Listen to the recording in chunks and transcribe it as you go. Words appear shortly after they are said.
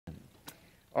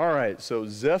All right, so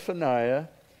Zephaniah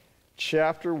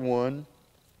chapter 1,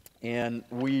 and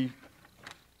we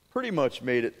pretty much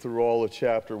made it through all of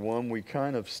chapter 1. We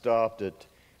kind of stopped at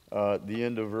the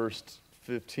end of verse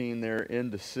 15 there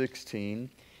into 16.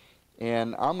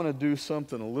 And I'm going to do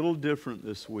something a little different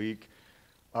this week.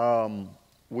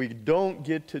 We don't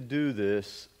get to do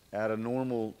this at a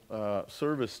normal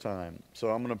service time. So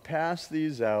I'm going to pass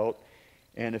these out.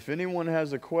 And if anyone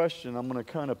has a question, I'm going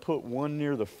to kind of put one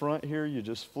near the front here. You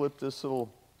just flip this little,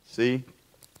 see?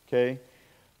 Okay?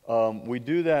 We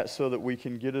do that so that we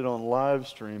can get it on live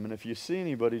stream. And if you see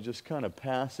anybody, just kind of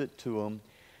pass it to them.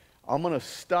 I'm going to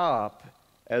stop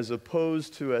as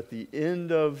opposed to at the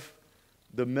end of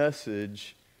the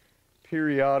message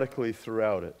periodically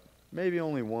throughout it. Maybe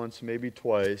only once, maybe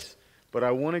twice. But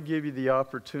I want to give you the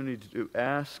opportunity to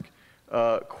ask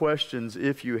questions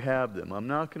if you have them. I'm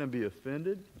not going to be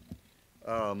offended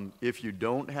if you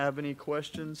don't have any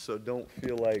questions, so don't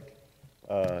feel like,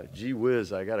 gee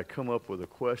whiz, I got to come up with a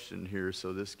question here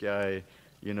so this guy,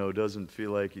 doesn't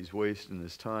feel like he's wasting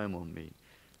his time on me.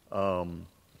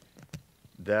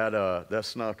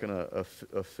 That's not going to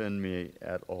offend me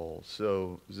at all.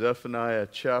 So Zephaniah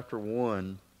chapter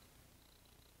 1,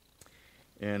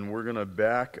 and we're going to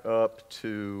back up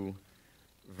to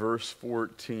verse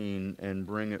 14 and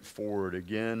bring it forward.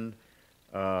 Again,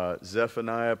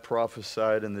 Zephaniah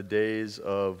prophesied in the days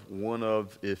of one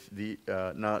of, if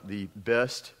not the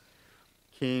best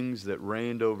kings that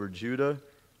reigned over Judah,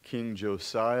 King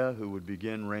Josiah, who would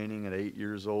begin reigning at 8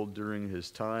 years old during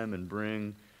his time and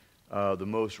bring the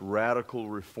most radical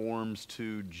reforms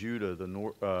to Judah,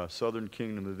 the southern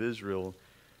kingdom of Israel,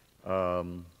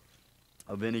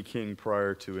 of any king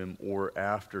prior to him or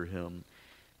after him.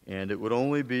 And it would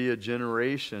only be a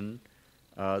generation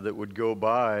that would go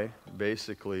by,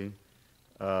 basically,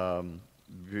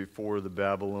 before the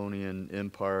Babylonian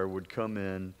Empire would come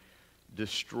in,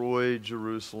 destroy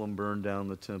Jerusalem, burn down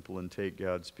the temple, and take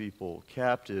God's people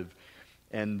captive.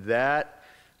 And that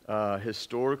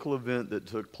historical event that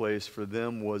took place for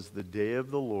them was the day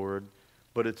of the Lord,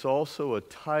 but it's also a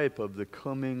type of the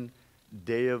coming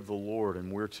day of the Lord.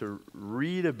 And we're to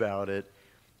read about it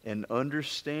and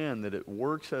understand that it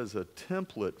works as a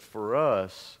template for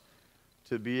us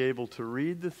to be able to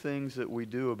read the things that we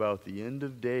do about the end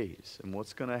of days and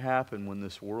what's going to happen when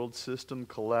this world system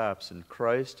collapses and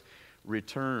Christ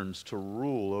returns to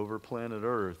rule over planet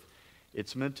Earth.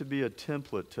 It's meant to be a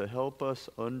template to help us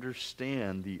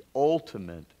understand the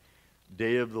ultimate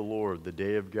day of the Lord, the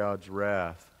day of God's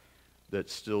wrath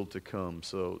that's still to come.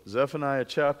 So Zephaniah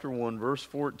chapter 1, verse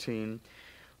 14,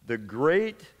 the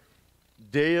great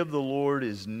day of the Lord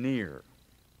is near.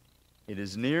 It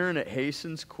is near and it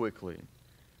hastens quickly.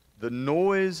 The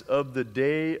noise of the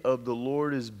day of the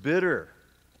Lord is bitter.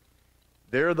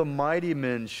 There the mighty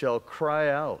men shall cry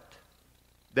out.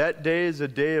 That day is a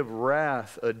day of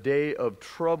wrath, a day of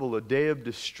trouble, a day of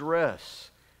distress,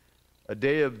 a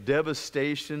day of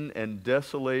devastation and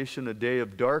desolation, a day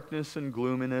of darkness and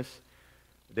gloominess,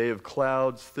 a day of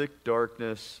clouds, thick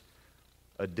darkness,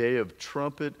 a day of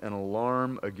trumpet and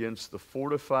alarm against the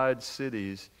fortified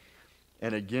cities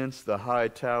and against the high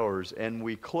towers. And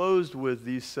we closed with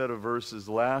these set of verses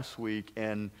last week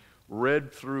and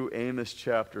read through Amos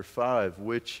chapter 5,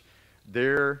 which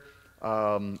there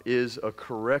is a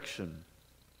correction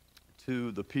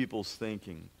to the people's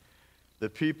thinking. The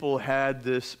people had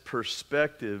this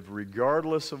perspective,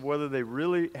 regardless of whether they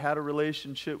really had a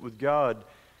relationship with God,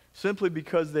 simply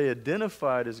because they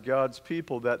identified as God's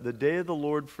people, that the day of the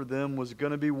Lord for them was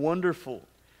going to be wonderful,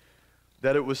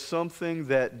 that it was something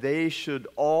that they should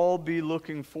all be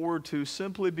looking forward to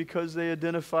simply because they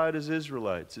identified as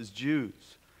Israelites, as Jews,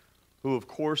 who of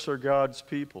course are God's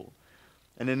people.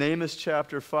 And in Amos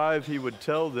chapter 5, he would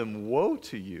tell them, woe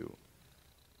to you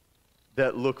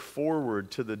that look forward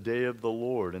to the day of the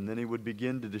Lord. And then he would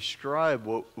begin to describe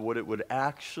what it would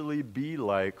actually be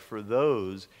like for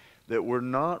those that were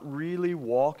not really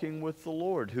walking with the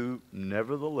Lord, who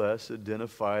nevertheless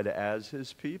identified as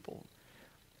his people.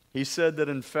 He said that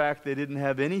in fact they didn't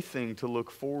have anything to look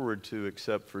forward to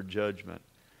except for judgment.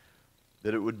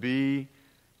 That it would be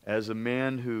as a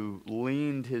man who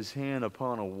leaned his hand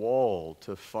upon a wall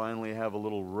to finally have a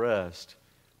little rest,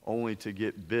 only to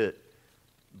get bit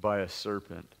by a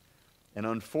serpent. And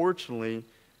unfortunately,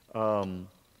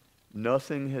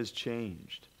 nothing has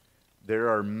changed. There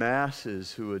are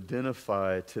masses who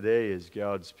identify today as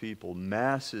God's people,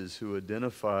 masses who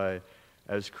identify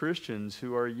as Christians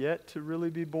who are yet to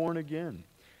really be born again.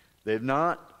 They've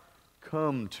not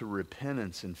come to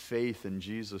repentance and faith in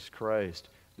Jesus Christ.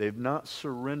 They've not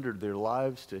surrendered their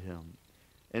lives to Him.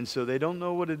 And so they don't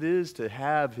know what it is to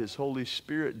have His Holy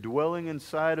Spirit dwelling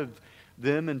inside of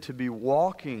them and to be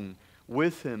walking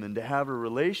with Him and to have a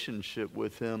relationship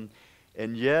with Him.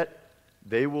 And yet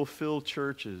they will fill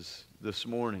churches this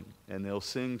morning and they'll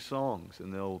sing songs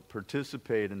and they'll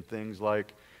participate in things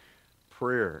like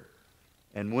prayer.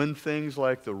 And when things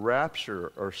like the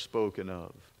rapture are spoken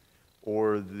of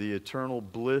or the eternal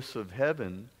bliss of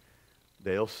heaven,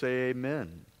 they'll say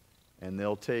amen. And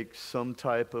they'll take some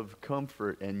type of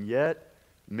comfort. And yet,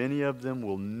 many of them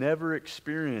will never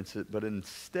experience it, but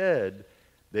instead,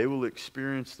 they will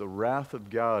experience the wrath of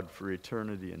God for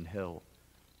eternity in hell.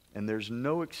 And there's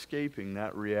no escaping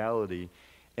that reality.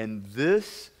 And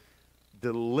this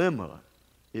dilemma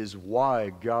is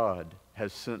why God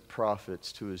has sent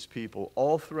prophets to His people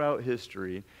all throughout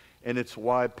history. And it's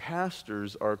why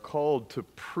pastors are called to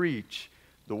preach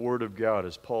the Word of God.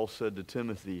 As Paul said to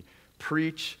Timothy,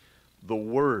 preach the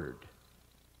Word.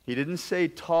 He didn't say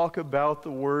talk about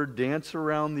the Word, dance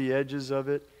around the edges of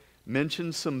it,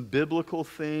 mention some biblical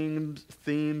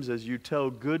themes as you tell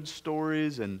good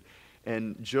stories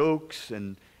and jokes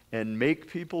and make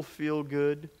people feel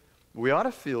good. We ought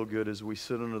to feel good as we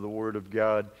sit under the Word of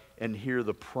God and hear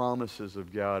the promises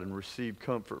of God and receive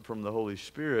comfort from the Holy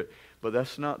Spirit. But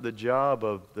that's not the job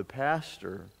of the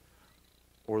pastor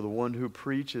or the one who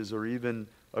preaches or even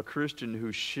a Christian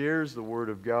who shares the Word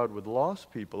of God with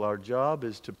lost people. Our job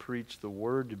is to preach the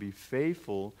Word, to be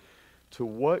faithful to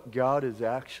what God is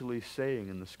actually saying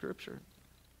in the Scripture.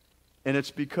 And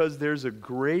it's because there's a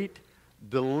great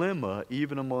dilemma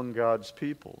even among God's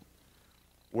people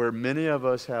where many of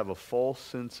us have a false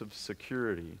sense of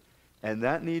security, and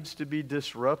that needs to be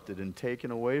disrupted and taken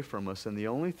away from us. And the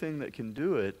only thing that can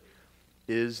do it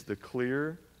is the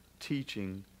clear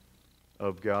teaching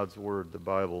of God's Word, the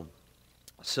Bible.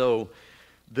 So,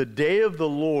 the day of the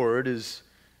Lord is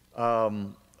a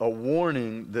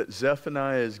warning that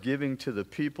Zephaniah is giving to the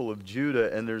people of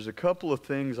Judah, and there's a couple of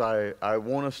things I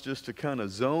want us just to kind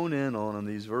of zone in on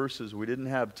these verses. We didn't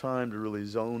have time to really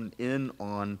zone in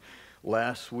on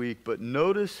last week, but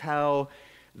notice how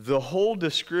the whole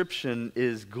description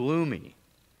is gloomy.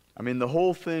 I mean, the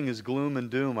whole thing is gloom and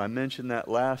doom. I mentioned that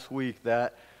last week,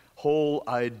 that whole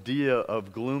idea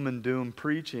of gloom and doom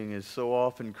preaching is so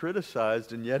often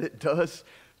criticized, and yet it does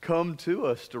come to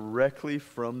us directly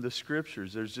from the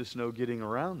Scriptures. There's just no getting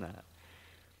around that.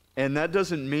 And that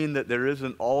doesn't mean that there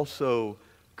isn't also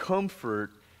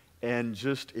comfort and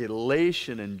just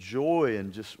elation and joy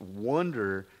and just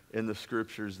wonder in the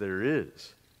Scriptures. There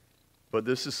is. But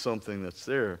this is something that's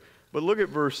there. But look at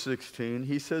verse 16.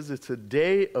 He says it's a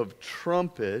day of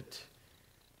trumpet,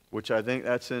 which I think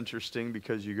that's interesting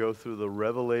because you go through the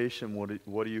Revelation,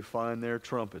 what do you find there?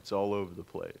 Trumpets all over the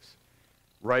place.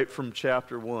 Right from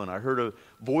chapter 1. I heard a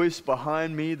voice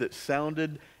behind me that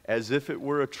sounded as if it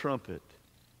were a trumpet.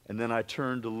 And then I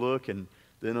turned to look, and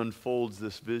then unfolds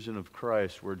this vision of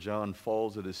Christ where John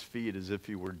falls at His feet as if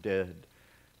He were dead.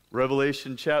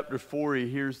 Revelation chapter 4, he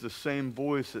hears the same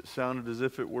voice that sounded as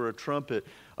if it were a trumpet.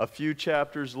 A few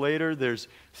chapters later, there's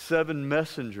 7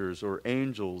 messengers or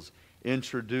angels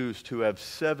introduced who have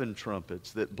 7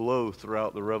 trumpets that blow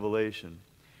throughout the Revelation.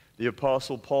 The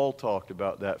Apostle Paul talked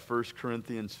about that, 1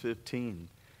 Corinthians 15,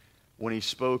 when he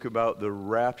spoke about the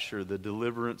rapture, the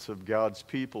deliverance of God's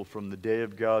people from the day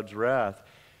of God's wrath.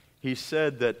 He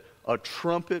said that a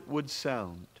trumpet would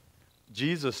sound.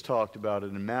 Jesus talked about it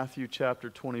in Matthew chapter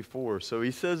 24. So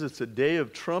he says it's a day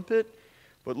of trumpet,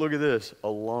 but look at this,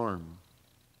 alarm.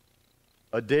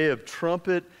 A day of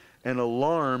trumpet and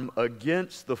alarm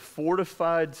against the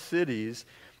fortified cities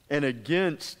and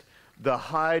against the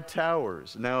high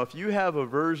towers. Now, if you have a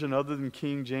version other than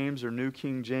King James or New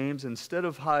King James, instead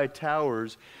of high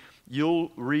towers,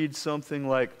 you'll read something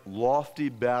like lofty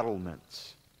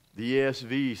battlements. The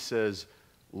ESV says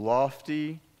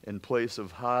lofty in place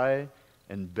of high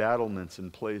and battlements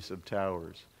in place of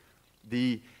towers.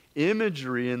 The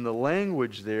imagery in the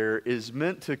language there is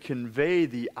meant to convey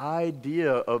the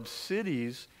idea of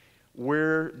cities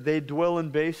where they dwell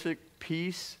in basic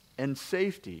peace and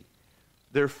safety.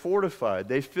 They're fortified.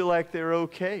 They feel like they're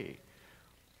okay.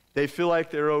 They feel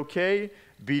like they're okay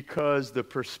because the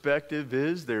perspective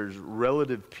is there's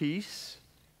relative peace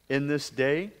in this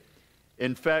day.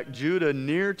 In fact, Judah,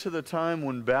 near to the time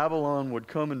when Babylon would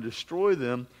come and destroy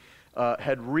them,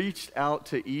 had reached out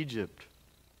to Egypt.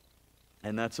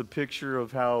 And that's a picture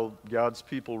of how God's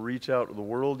people reach out to the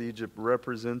world. Egypt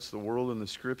represents the world in the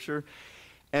Scripture.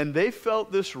 And they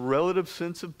felt this relative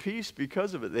sense of peace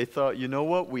because of it. They thought, you know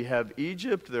what? We have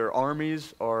Egypt. Their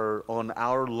armies are on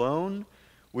our loan.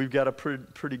 We've got a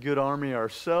pretty good army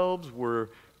ourselves. We're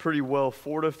pretty well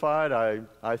fortified.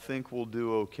 I think we'll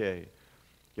do okay.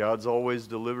 God's always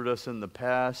delivered us in the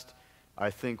past. I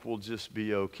think we'll just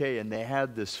be okay. And they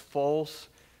had this false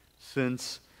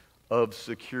sense of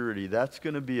security. That's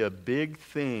going to be a big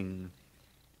thing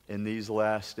in these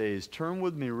last days. Turn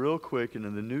with me real quick into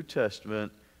the New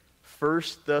Testament, 1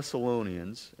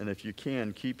 Thessalonians, and if you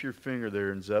can, keep your finger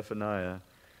there in Zephaniah.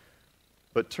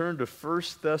 But turn to 1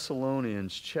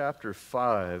 Thessalonians chapter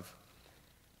 5.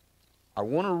 I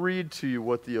want to read to you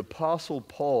what the Apostle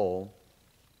Paul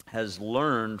has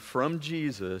learned from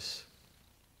Jesus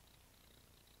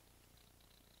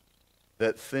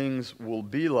that things will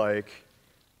be like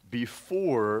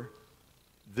before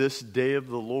this day of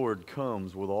the Lord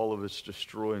comes with all of its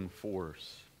destroying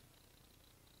force.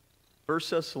 1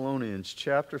 Thessalonians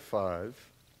chapter 5.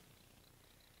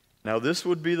 Now this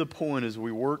would be the point as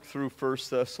we work through 1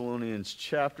 Thessalonians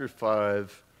chapter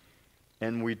 5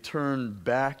 and we turn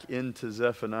back into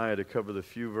Zephaniah to cover the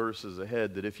few verses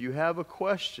ahead, that if you have a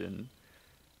question,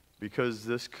 because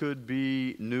this could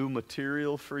be new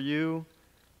material for you,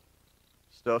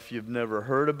 stuff you've never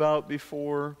heard about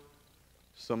before,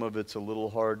 some of it's a little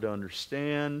hard to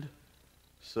understand,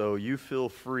 so you feel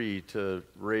free to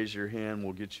raise your hand.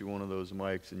 We'll get you one of those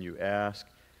mics and you ask.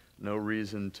 No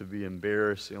reason to be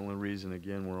embarrassed. The only reason,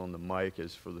 again, we're on the mic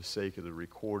is for the sake of the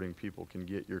recording. People can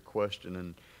get your question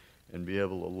and be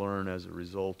able to learn as a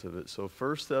result of it. So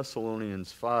 1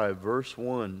 Thessalonians 5, verse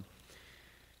 1,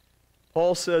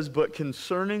 Paul says, "But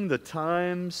concerning the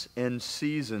times and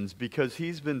seasons," because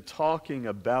he's been talking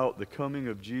about the coming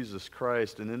of Jesus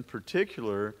Christ, and in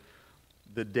particular,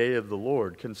 the day of the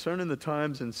Lord. "Concerning the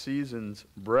times and seasons,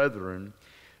 brethren,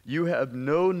 you have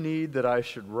no need that I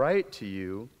should write to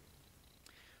you,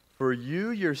 for you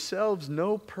yourselves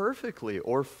know perfectly,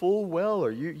 or full well,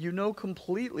 or you know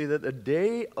completely that the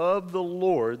day of the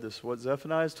Lord," this is what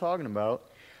Zephaniah is talking about,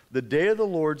 "the day of the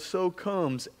Lord so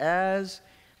comes as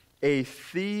a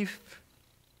thief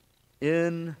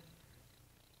in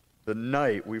the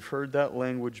night." We've heard that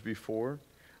language before.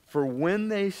 "For when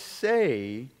they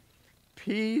say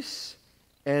peace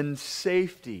and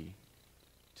safety,"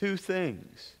 two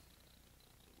things.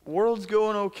 World's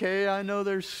going okay. I know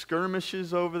there's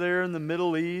skirmishes over there in the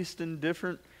Middle East and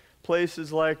different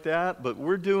places like that, but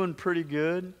we're doing pretty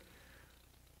good.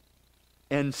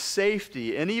 And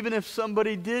safety. And even if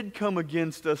somebody did come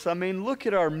against us, I mean, look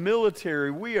at our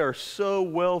military. We are so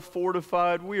well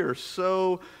fortified. We are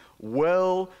so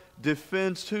well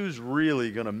defensed. Who's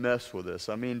really going to mess with us?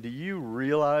 I mean, do you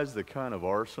realize the kind of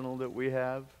arsenal that we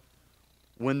have?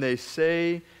 When they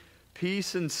say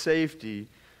peace and safety,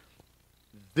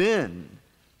 then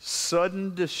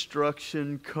sudden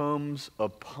destruction comes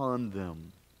upon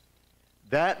them.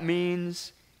 That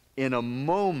means in a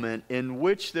moment in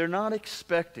which they're not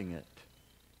expecting it,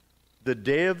 the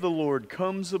day of the Lord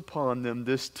comes upon them.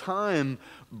 This time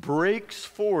breaks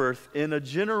forth in a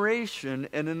generation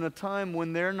and in a time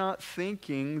when they're not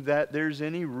thinking that there's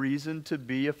any reason to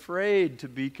be afraid, to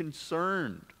be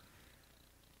concerned.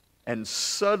 And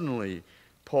suddenly,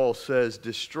 Paul says,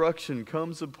 destruction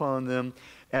comes upon them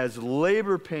as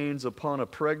labor pains upon a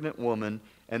pregnant woman,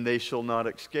 and they shall not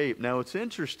escape. Now, it's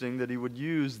interesting that he would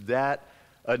use that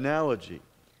analogy,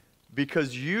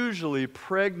 because usually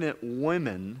pregnant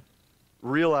women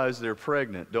realize they're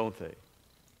pregnant, don't they?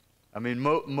 I mean,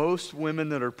 most women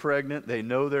that are pregnant, they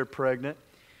know they're pregnant,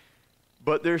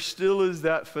 but there still is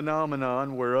that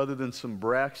phenomenon where, other than some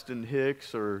Braxton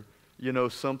Hicks or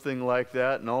something like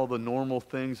that, and all the normal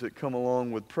things that come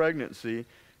along with pregnancy,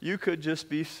 you could just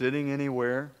be sitting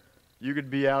anywhere. You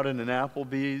could be out in an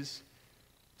Applebee's,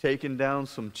 taking down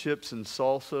some chips and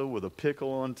salsa with a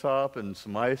pickle on top and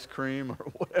some ice cream or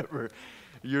whatever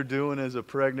you're doing as a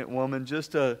pregnant woman.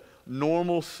 Just a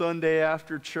normal Sunday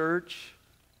after church.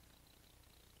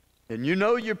 And you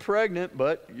know you're pregnant,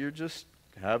 but you're just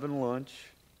having lunch.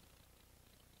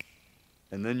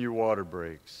 And then your water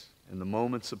breaks. And the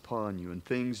moment's upon you, and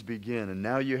things begin, and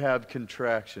now you have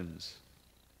contractions.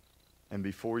 And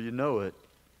before you know it,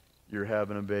 you're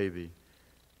having a baby.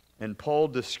 And Paul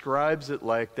describes it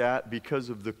like that because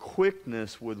of the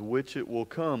quickness with which it will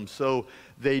come. So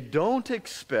they don't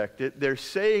expect it. They're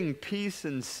saying peace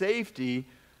and safety,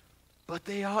 but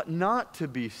they ought not to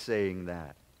be saying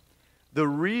that. The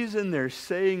reason they're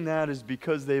saying that is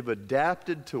because they've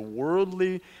adapted to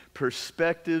worldly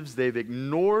perspectives. They've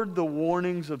ignored the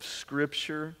warnings of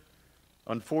Scripture.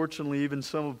 Unfortunately, even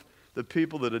some of the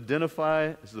people that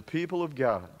identify as the people of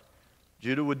God,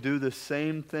 Judah would do the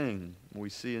same thing we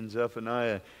see in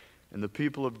Zephaniah. And the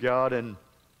people of God in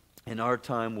our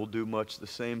time will do much the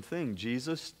same thing.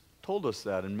 Jesus told us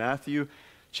that. In Matthew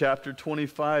chapter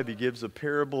 25, he gives a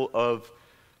parable of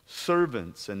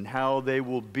servants and how they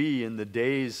will be in the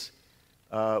days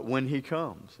when he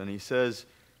comes. And he says,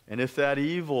 and if that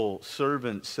evil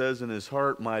servant says in his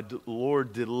heart, my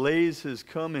Lord delays his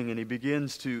coming, and he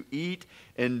begins to eat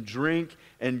and drink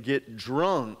and get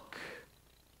drunk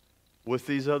with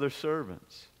these other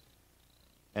servants,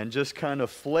 and just kind of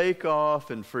flake off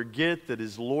and forget that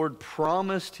his Lord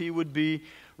promised he would be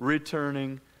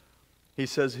returning, he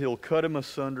says he'll cut him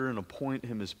asunder and appoint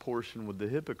him his portion with the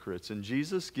hypocrites. And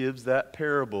Jesus gives that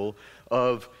parable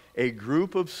of a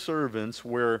group of servants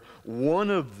where one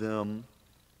of them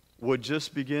would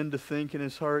just begin to think in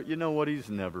his heart, you know what, he's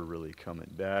never really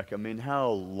coming back. I mean, how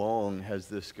long has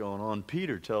this gone on?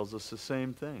 Peter tells us the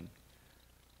same thing.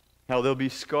 How there'll be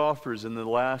scoffers in the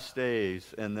last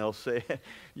days, and they'll say,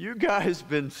 you guys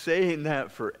been saying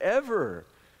that forever.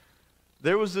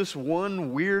 There was this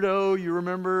one weirdo, you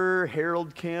remember,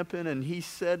 Harold Campin, and he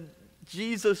said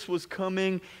Jesus was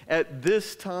coming at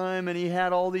this time, and he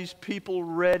had all these people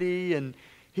ready, and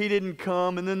he didn't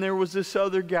come. And then there was this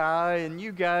other guy, and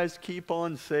you guys keep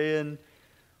on saying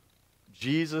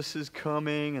Jesus is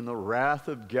coming, and the wrath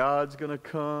of God's going to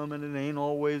come, and it ain't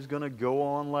always going to go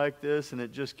on like this, and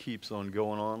it just keeps on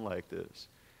going on like this.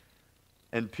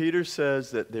 And Peter says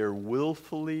that they're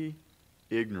willfully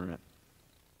ignorant.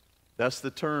 That's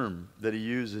the term that he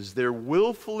uses. They're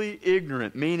willfully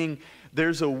ignorant, meaning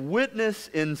there's a witness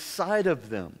inside of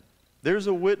them. There's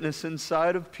a witness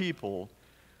inside of people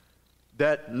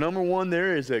that, number one,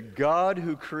 there is a God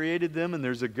who created them, and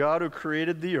there's a God who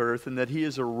created the earth, and that he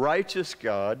is a righteous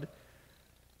God.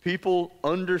 People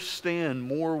understand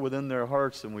more within their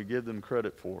hearts than we give them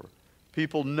credit for.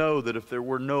 People know that if there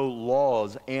were no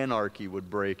laws, anarchy would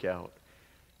break out.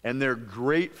 And they're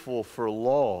grateful for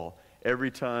law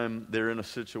every time they're in a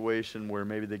situation where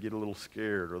maybe they get a little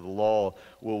scared, or the law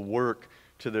will work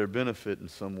to their benefit in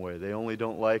some way. They only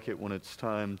don't like it when it's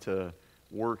time to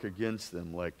work against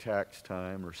them, like tax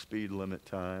time or speed limit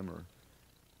time.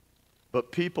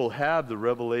 But people have the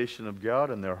revelation of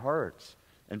God in their hearts.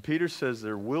 And Peter says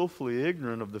they're willfully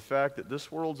ignorant of the fact that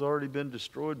this world's already been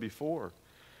destroyed before.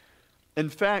 In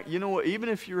fact, you know what? Even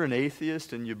if you're an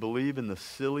atheist and you believe in the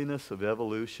silliness of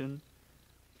evolution,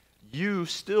 you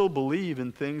still believe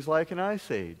in things like an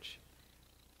ice age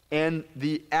and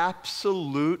the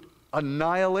absolute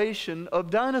annihilation of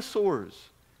dinosaurs.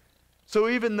 So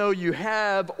even though you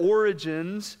have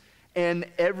origins and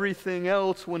everything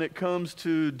else when it comes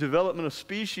to development of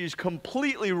species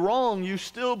completely wrong, you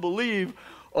still believe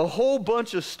a whole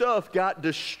bunch of stuff got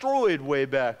destroyed way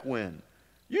back when.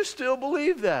 You still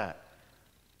believe that.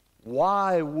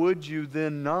 Why would you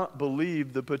then not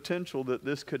believe the potential that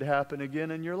this could happen again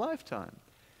in your lifetime?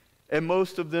 And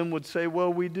most of them would say,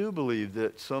 well, we do believe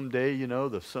that someday, you know,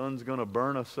 the sun's going to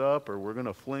burn us up, or we're going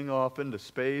to fling off into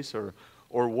space, or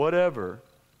whatever.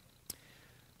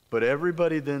 But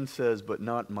everybody then says, but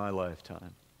not in my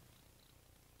lifetime.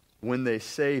 When they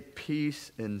say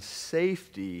peace and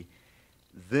safety,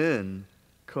 then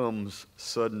comes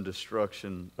sudden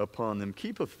destruction upon them.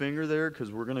 Keep a finger there,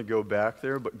 because we're going to go back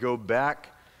there, but go back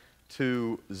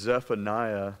to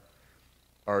Zephaniah,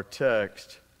 our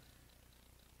text.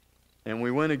 And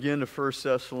we went again to 1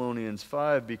 Thessalonians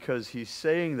 5, because he's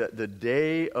saying that the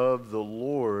day of the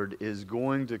Lord is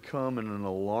going to come in an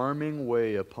alarming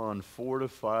way upon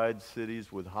fortified cities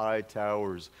with high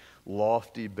towers,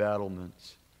 lofty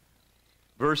battlements.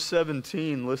 Verse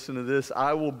 17, listen to this.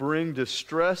 I will bring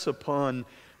distress upon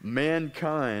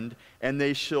mankind, and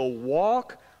they shall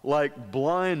walk like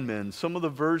blind men. Some of the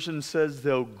versions says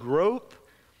they'll grope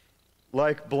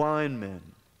like blind men,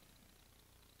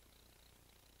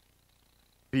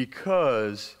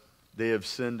 because they have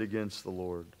sinned against the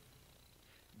Lord.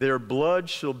 Their blood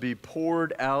shall be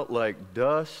poured out like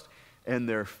dust, and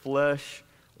their flesh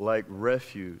like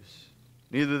refuse.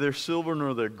 Neither their silver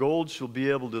nor their gold shall be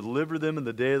able to deliver them in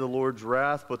the day of the Lord's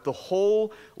wrath, but the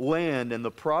whole land, and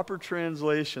the proper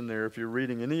translation there, if you're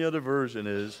reading any other version,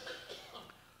 is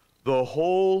the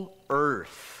whole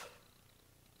earth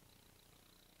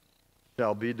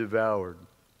shall be devoured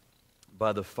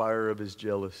by the fire of his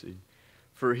jealousy.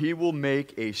 For he will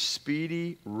make a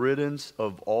speedy riddance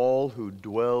of all who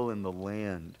dwell in the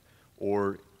land.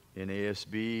 Or in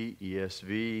ASB,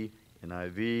 ESV,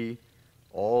 NIV,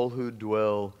 all who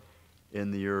dwell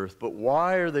in the earth. But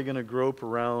why are they going to grope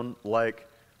around like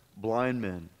blind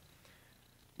men?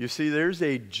 You see, there's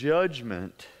a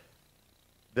judgment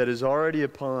that is already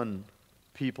upon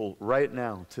people right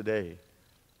now, today.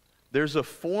 There's a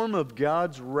form of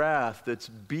God's wrath that's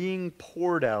being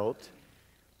poured out,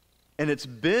 and it's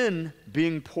been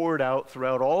being poured out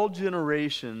throughout all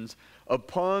generations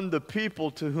upon the people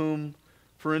to whom,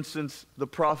 for instance, the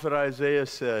prophet Isaiah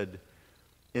said,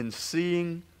 in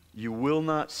seeing you will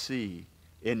not see,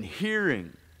 In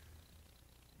hearing,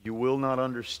 you will not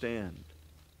understand,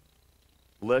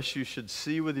 lest you should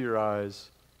see with your eyes,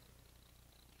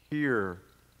 hear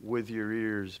with your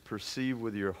ears, perceive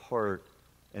with your heart,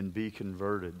 and be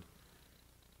converted.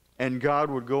 And God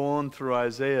would go on through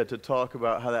Isaiah to talk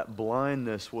about how that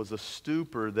blindness was a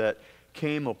stupor that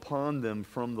came upon them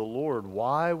from the Lord.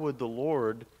 Why would the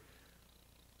Lord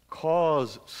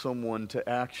cause someone to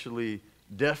actually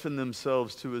deafen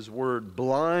themselves to His word,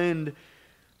 blind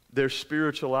their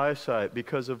spiritual eyesight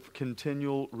because of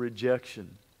continual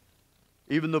rejection?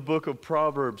 Even the book of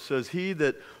Proverbs says, "He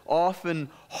that often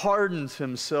hardens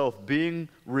himself, being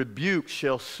rebuked,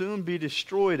 shall soon be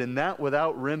destroyed, and that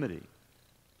without remedy."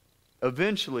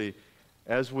 Eventually,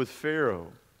 as with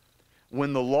Pharaoh,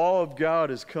 when the law of God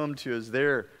has come to us,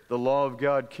 the law of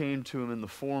God came to him in the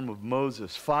form of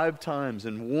Moses 5 times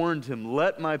and warned him,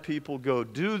 "Let my people go.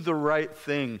 Do the right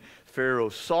thing, Pharaoh.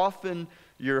 Soften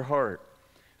your heart."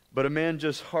 But a man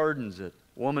just hardens it.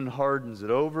 Woman hardens it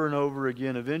over and over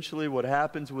again. Eventually what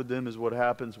happens with them is what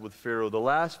happens with Pharaoh. The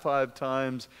last 5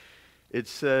 times it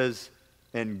says,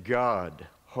 and God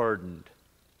hardened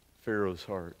Pharaoh's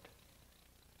heart.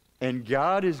 And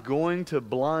God is going to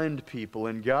blind people,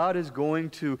 and God is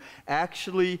going to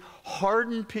actually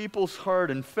harden people's heart.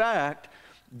 In fact,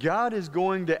 God is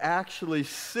going to actually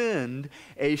send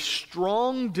a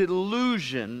strong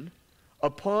delusion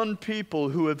upon people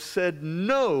who have said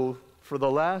no for the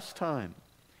last time,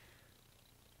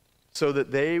 so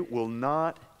that they will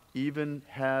not even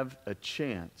have a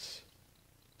chance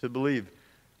to believe.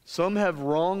 Some have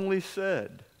wrongly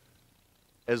said,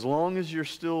 as long as you're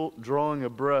still drawing a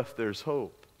breath, there's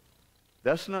hope.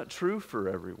 That's not true for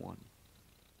everyone.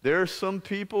 There are some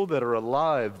people that are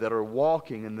alive, that are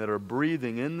walking, and that are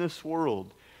breathing in this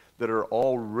world that are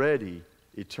already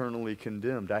eternally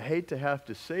condemned. I hate to have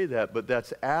to say that, but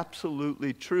that's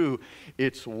absolutely true.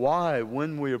 It's why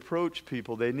when we approach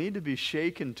people, they need to be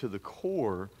shaken to the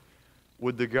core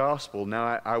with the gospel.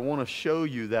 Now, I want to show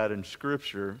you that in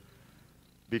Scripture,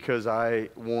 because I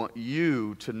want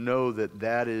you to know that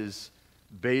that is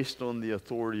based on the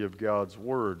authority of God's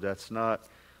Word. That's not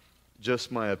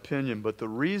just my opinion, but the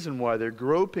reason why they're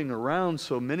groping around,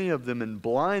 so many of them, in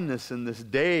blindness in this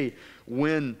day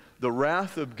when the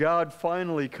wrath of God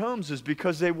finally comes, is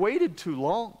because they waited too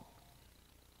long.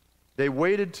 They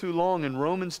waited too long. And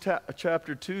Romans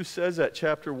chapter 2 says that.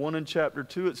 Chapter 1 and chapter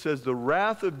 2, it says, the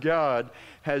wrath of God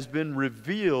has been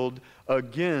revealed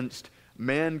against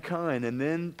mankind. And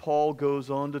then Paul goes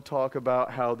on to talk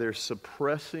about how they're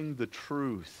suppressing the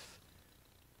truth.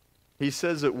 He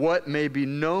says that what may be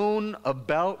known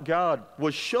about God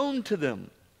was shown to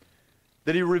them,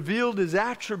 that He revealed His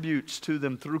attributes to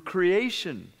them through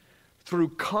creation, through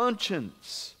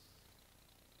conscience.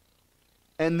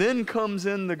 And then comes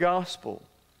in the gospel,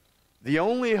 the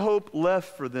only hope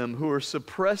left for them who are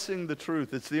suppressing the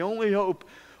truth. It's the only hope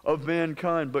of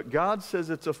mankind. But God says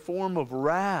it's a form of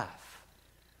wrath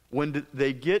when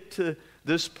they get to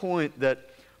this point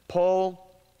that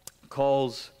Paul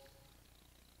calls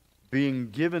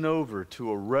being given over to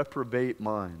a reprobate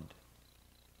mind.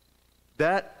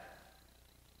 That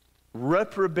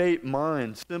reprobate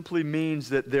mind simply means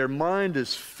that their mind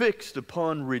is fixed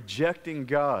upon rejecting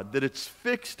God, that it's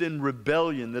fixed in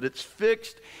rebellion, that it's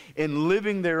fixed in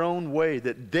living their own way,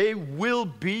 that they will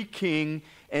be king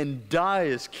and die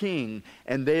as king,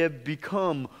 and they have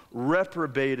become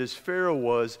reprobate as Pharaoh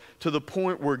was, to the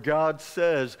point where God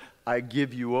says, I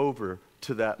give you over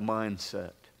to that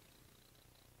mindset.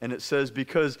 And it says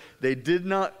because they did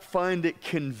not find it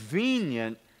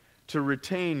convenient to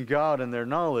retain God in their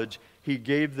knowledge, He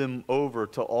gave them over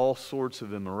to all sorts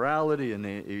of immorality, and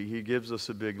He gives us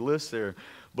a big list there.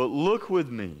 But look with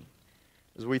me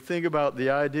as we think about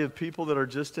the idea of people that are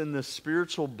just in this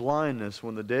spiritual blindness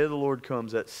when the day of the Lord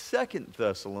comes, at 2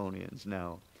 Thessalonians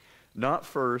now. Not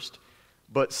 1st,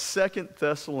 but 2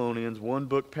 Thessalonians, one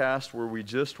book past where we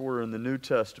just were in the New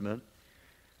Testament.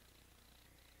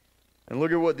 And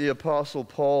look at what the Apostle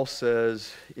Paul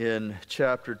says in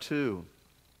chapter 2.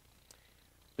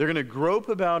 They're going to grope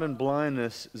about in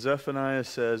blindness, Zephaniah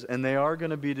says, and they are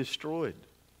going to be destroyed.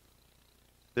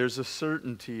 There's a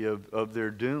certainty of their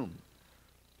doom.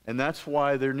 And that's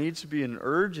why there needs to be an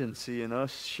urgency in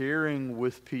us sharing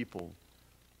with people,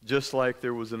 just like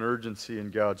there was an urgency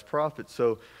in God's prophets.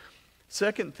 So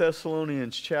 2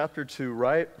 Thessalonians chapter 2,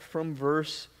 right from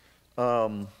verse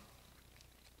 1.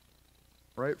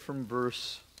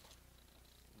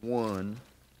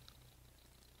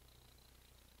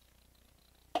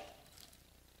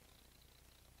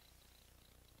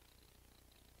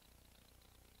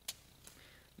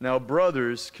 Now,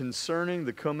 brothers, concerning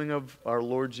the coming of our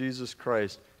Lord Jesus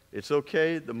Christ It's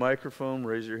okay, the microphone,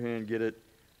 raise your hand, get it.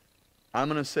 I'm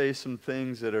going to say some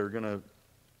things that are going to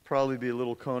probably be a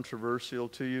little controversial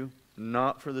to you,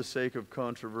 not for the sake of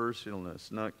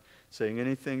controversialness, not saying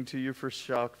anything to you for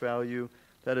shock value.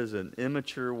 That is an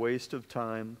immature waste of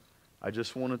time. I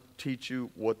just want to teach you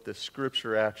what the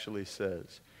Scripture actually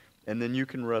says, and then you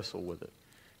can wrestle with it.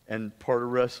 And part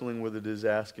of wrestling with it is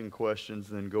asking questions,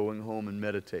 then going home and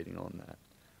meditating on that.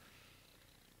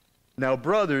 Now,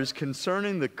 brothers,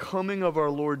 concerning the coming of our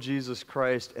Lord Jesus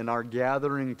Christ and our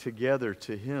gathering together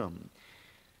to Him,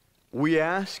 we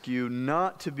ask you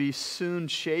not to be soon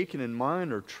shaken in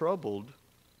mind or troubled,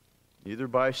 either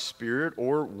by spirit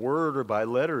or word or by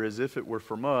letter, as if it were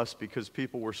from us, because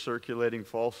people were circulating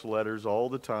false letters all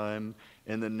the time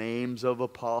in the names of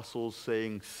apostles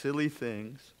saying silly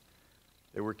things.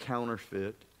 They were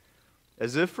counterfeit,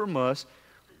 as if from us,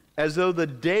 as though the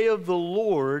day of the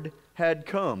Lord had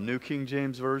come. New King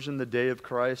James Version, the day of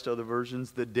Christ. Other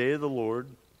versions, the day of the Lord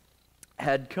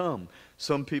had come.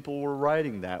 Some people were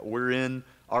writing that. We're in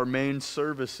our main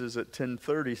services at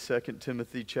 10:30, 2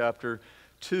 Timothy chapter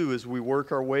 2. As we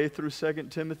work our way through 2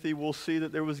 Timothy, we'll see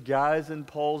that there was guys in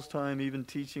Paul's time even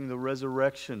teaching the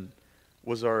resurrection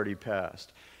was already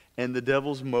past. And the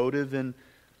devil's motive in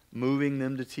moving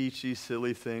them to teach these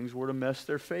silly things were to mess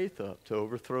their faith up, to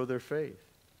overthrow their faith.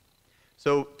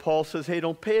 So Paul says, hey,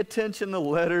 don't pay attention to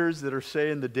letters that are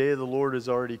saying the day of the Lord has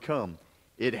already come.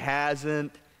 It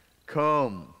hasn't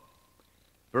come.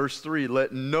 Verse 3,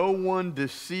 let no one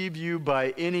deceive you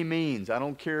by any means. I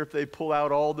don't care if they pull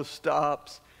out all the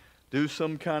stops, do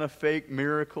some kind of fake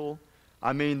miracle.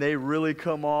 I mean, they really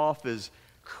come off as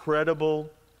credible.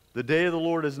 The day of the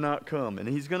Lord has not come. And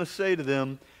he's going to say to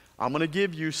them, I'm going to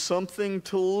give you something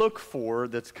to look for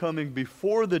that's coming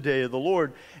before the day of the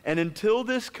Lord. And until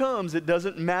this comes, it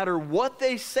doesn't matter what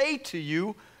they say to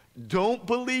you, don't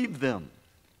believe them,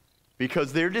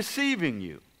 because they're deceiving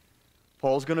you.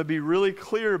 Paul's going to be really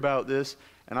clear about this,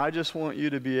 and I just want you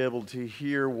to be able to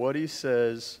hear what he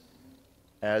says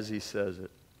as he says it.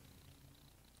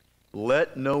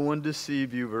 Let no one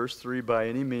deceive you, verse 3, by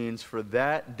any means, for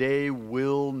that day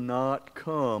will not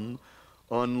come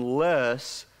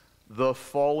unless the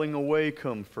falling away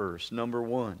come first. Number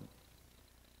one,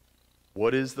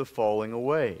 what is the falling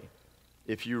away?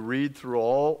 If you read through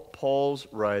all Paul's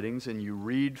writings and you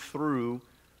read through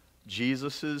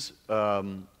Jesus's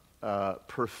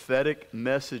prophetic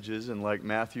messages in like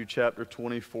Matthew chapter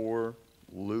 24,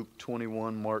 Luke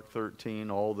 21, Mark 13,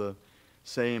 all the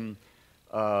same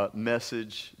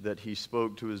message that he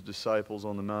spoke to his disciples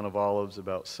on the Mount of Olives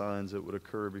about signs that would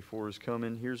occur before his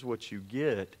coming, here's what you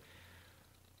get.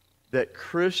 That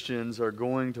Christians are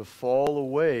going to fall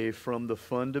away from the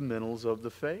fundamentals of the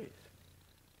faith.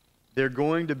 They're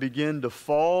going to begin to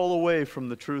fall away from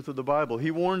the truth of the Bible.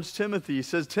 He warns Timothy. He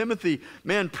says, Timothy,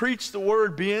 man, preach the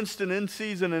word, be instant in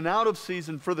season and out of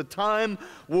season, for the time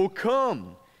will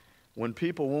come when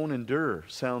people won't endure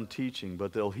sound teaching,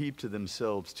 but they'll heap to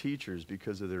themselves teachers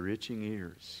because of their itching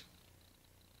ears,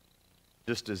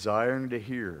 just desiring to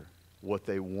hear what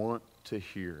they want to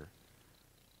hear.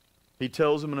 He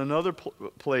tells him in another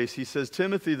place, he says,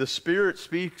 Timothy, the Spirit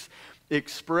speaks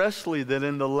expressly that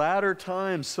in the latter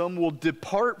times some will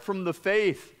depart from the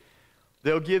faith.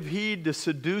 They'll give heed to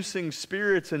seducing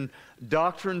spirits and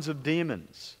doctrines of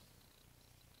demons.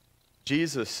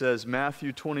 Jesus says,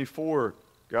 Matthew 24,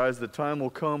 guys, the time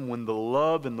will come when the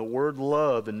love, and the word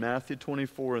love in Matthew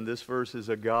 24 in this verse is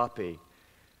agape,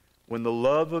 when the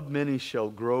love of many shall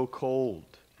grow cold.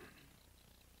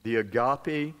 The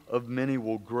agape of many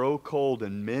will grow cold,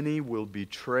 and many will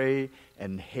betray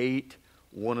and hate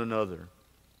one another.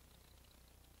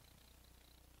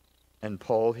 And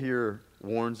Paul here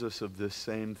warns us of this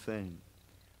same thing,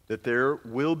 that there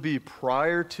will be,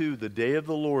 prior to the day of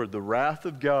the Lord, the wrath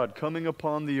of God coming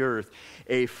upon the earth,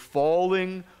 a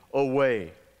falling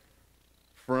away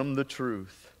from the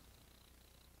truth.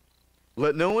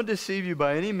 Let no one deceive you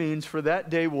by any means, for that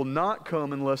day will not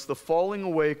come unless the falling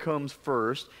away comes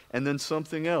first, and then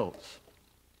something else.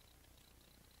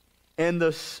 And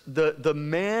the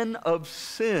man of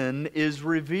sin is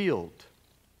revealed.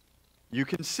 You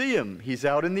can see him. He's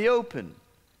out in the open.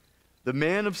 The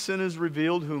man of sin is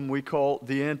revealed, whom we call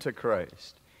the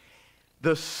Antichrist.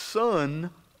 The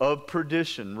son of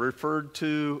perdition, referred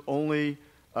to only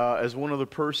as one other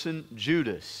person,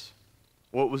 Judas.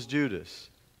 What was Judas?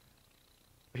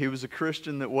 He was a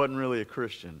Christian that wasn't really a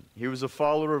Christian. He was a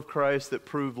follower of Christ that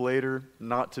proved later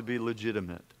not to be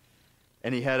legitimate.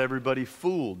 And he had everybody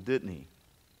fooled, didn't he?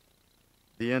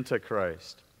 The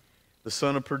Antichrist, the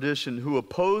son of perdition, who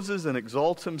opposes and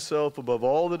exalts himself above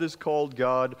all that is called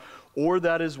God or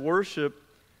that is worshipped,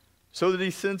 so that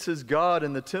he senses God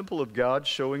in the temple of God,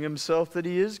 showing himself that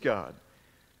he is God.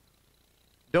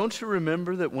 Don't you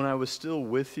remember that when I was still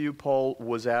with you, Paul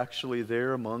was actually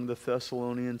there among the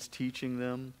Thessalonians teaching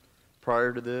them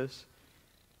prior to this?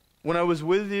 When I was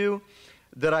with you,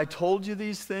 that I told you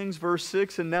these things, verse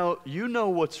 6, and now you know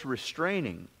what's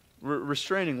restraining.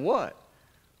 Restraining what?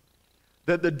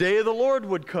 That the day of the Lord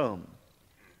would come.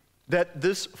 That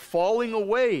this falling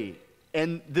away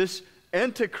and this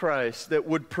Antichrist that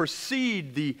would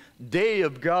precede the day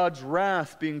of God's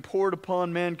wrath being poured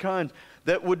upon mankind,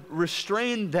 that would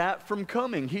restrain that from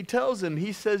coming. He tells him,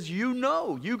 he says, you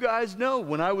know, you guys know,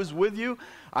 when I was with you,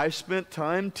 I spent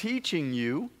time teaching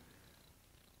you,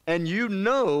 and you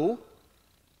know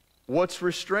what's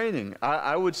restraining.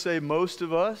 I would say most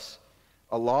of us,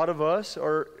 a lot of us,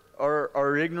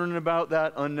 are ignorant about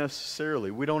that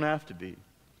unnecessarily. We don't have to be.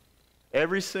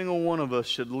 Every single one of us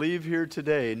should leave here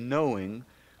today knowing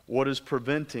what is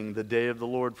preventing the day of the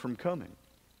Lord from coming,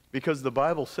 because the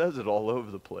Bible says it all over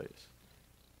the place.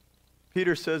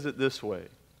 Peter says it this way: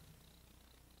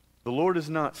 the Lord is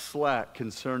not slack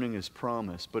concerning his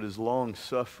promise, but is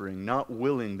long-suffering, not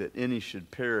willing that any should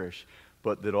perish,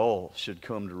 but that all should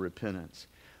come to repentance.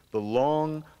 The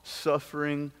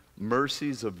long-suffering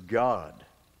mercies of God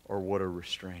are what are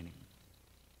restraining.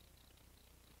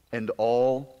 And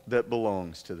all that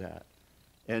belongs to that.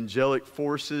 Angelic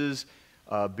forces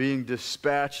being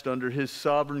dispatched under his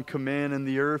sovereign command in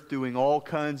the earth, doing all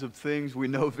kinds of things we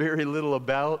know very little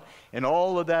about, and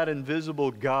all of that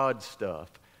invisible God stuff.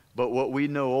 But what we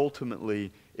know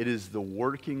ultimately, it is the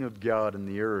working of God in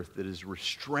the earth that is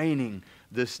restraining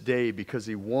this day, because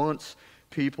he wants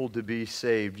people to be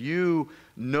saved. You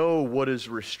know what is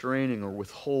restraining or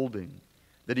withholding,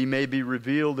 that he may be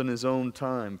revealed in his own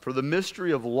time. For the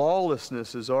mystery of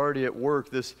lawlessness is already at work.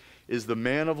 This is the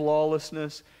man of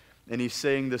lawlessness, and he's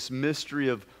saying this mystery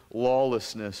of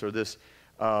lawlessness, or this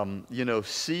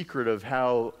secret of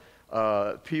how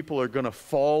people are going to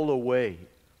fall away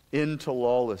into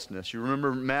lawlessness. You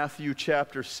remember Matthew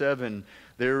chapter 7,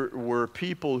 there were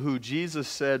people who Jesus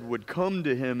said would come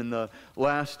to him in the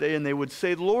last day, and they would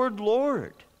say, Lord,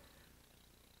 Lord.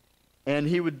 And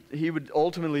he would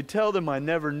ultimately tell them, I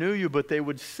never knew you. But they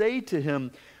would say to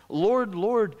him, Lord,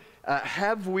 Lord,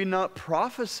 have we not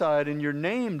prophesied in your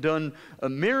name, done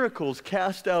miracles,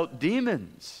 cast out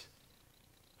demons?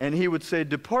 And he would say,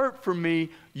 depart from me,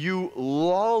 you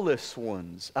lawless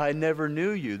ones. I never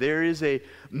knew you. There is a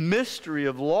mystery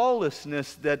of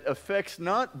lawlessness that affects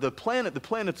not the planet. The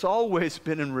planet's always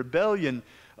been in rebellion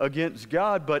against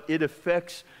God, but it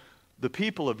affects the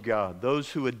people of God, those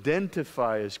who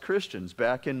identify as Christians.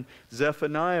 Back in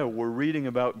Zephaniah, we're reading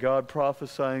about God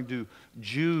prophesying to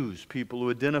Jews, people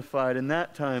who identified in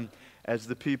that time as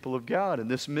the people of God. And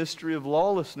this mystery of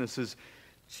lawlessness is,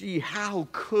 gee, how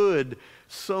could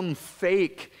some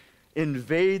fake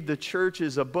invade the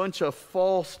churches, a bunch of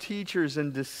false teachers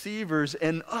and deceivers,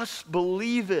 and us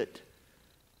believe it?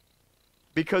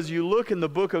 Because you look in the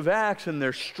book of Acts and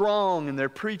they're strong and they're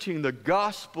preaching the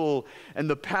gospel and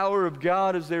the power of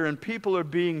God is there and people are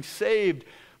being saved.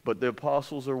 But the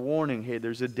apostles are warning, hey,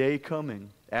 there's a day coming.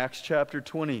 Acts chapter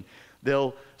 20.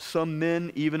 Some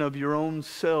men, even of your own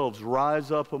selves,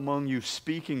 rise up among you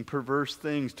speaking perverse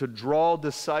things to draw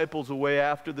disciples away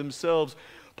after themselves.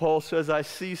 Paul says, I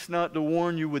cease not to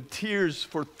warn you with tears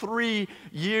for 3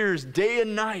 years, day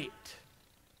and night.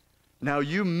 Now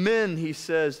you men, he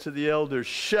says to the elders,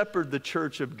 shepherd the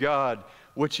church of God,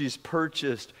 which he's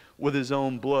purchased with his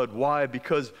own blood. Why?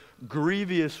 Because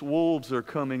grievous wolves are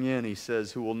coming in, he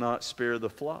says, who will not spare the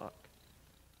flock.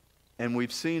 And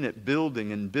we've seen it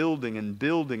building and building and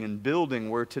building and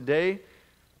building, where today,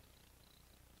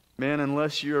 man,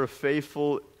 unless you're a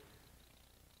faithful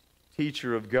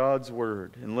teacher of God's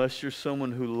word, unless you're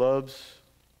someone who loves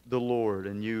the Lord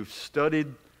and you've studied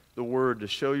the word to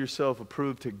show yourself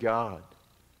approved to God,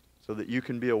 so that you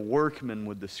can be a workman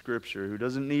with the Scripture who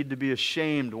doesn't need to be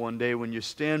ashamed one day when you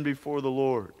stand before the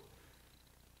Lord.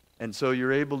 And so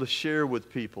you're able to share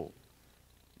with people.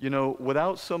 You know,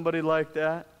 without somebody like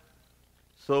that,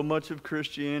 so much of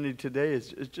Christianity today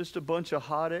is just a bunch of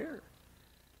hot air.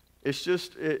 It's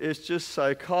just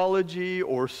psychology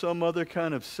or some other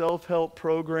kind of self-help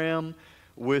program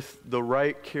with the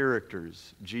right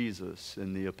characters, Jesus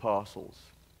and the apostles.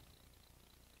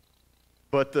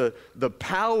 But the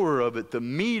power of it, the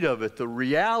meat of it, the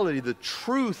reality, the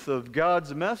truth of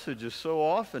God's message is so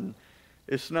often,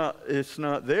 it's not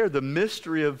there. The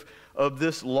mystery of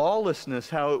this lawlessness,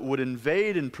 how it would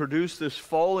invade and produce this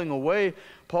falling away.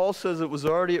 Paul says it was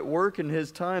already at work in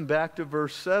his time. Back to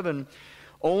verse 7.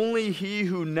 Only he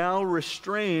who now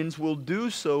restrains will do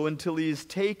so until he is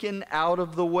taken out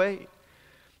of the way.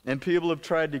 And people have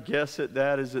tried to guess at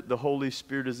that. Is it the Holy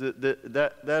Spirit? Is it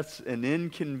that's an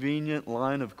inconvenient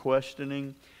line of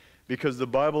questioning, because the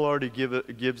Bible already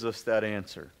gives us that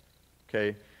answer.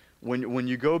 Okay? When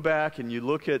you go back and you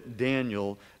look at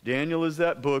Daniel, Daniel is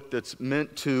that book that's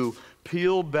meant to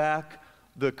peel back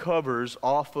the covers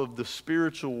off of the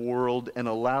spiritual world and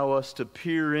allow us to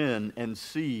peer in and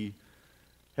see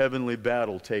heavenly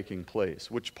battle taking place,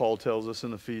 which Paul tells us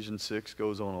in Ephesians 6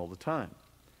 goes on all the time.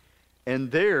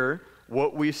 And there,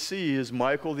 what we see is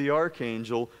Michael the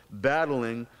archangel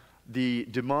battling the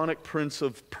demonic prince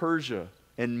of Persia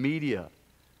and Media.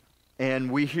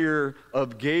 And we hear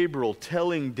of Gabriel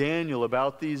telling Daniel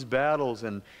about these battles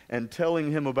and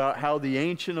telling him about how the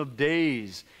Ancient of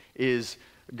Days is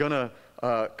going to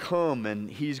come, and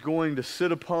he's going to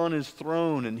sit upon his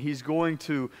throne, and he's going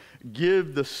to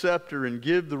give the scepter and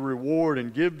give the reward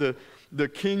and give the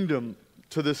kingdom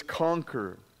to this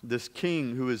conqueror, this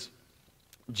king who is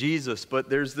Jesus. But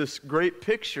there's this great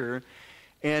picture,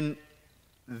 and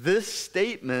this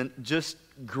statement just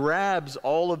grabs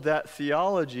all of that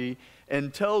theology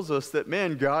and tells us that,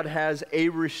 man, God has a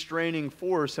restraining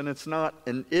force, and it's not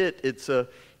an it's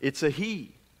a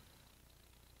he.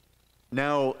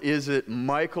 Now, is it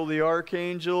Michael the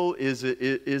archangel? Is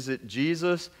it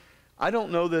Jesus? I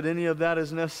don't know that any of that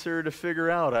is necessary to figure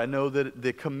out. I know that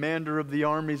the commander of the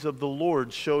armies of the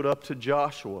Lord showed up to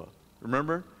Joshua.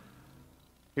 Remember?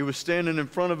 He was standing in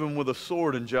front of him with a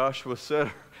sword, and Joshua said,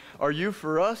 "Are you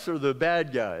for us or the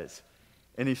bad guys?"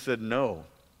 And he said, "No,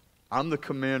 I'm the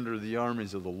commander of the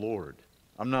armies of the Lord.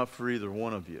 I'm not for either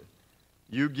one of you.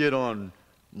 You get on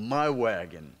my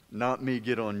wagon, not me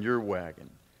get on your wagon."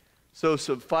 So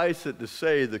suffice it to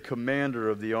say, the commander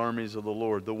of the armies of the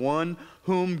Lord, the one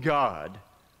whom God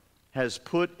has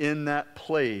put in that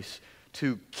place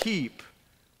to keep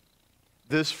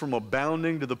this from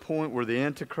abounding to the point where the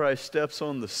Antichrist steps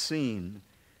on the scene,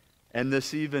 and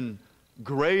this even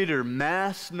greater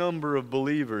mass number of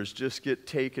believers just get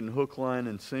taken hook, line,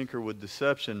 and sinker with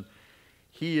deception.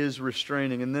 He is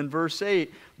restraining. And then verse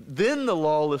 8, then the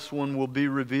lawless one will be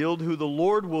revealed, who the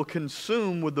Lord will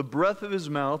consume with the breath of his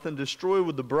mouth and destroy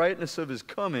with the brightness of his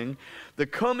coming. The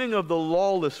coming of the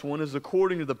lawless one is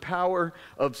according to the power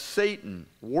of Satan,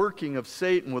 working of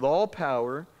Satan with all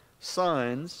power,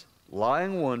 signs,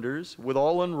 lying wonders, with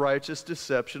all unrighteous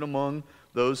deception among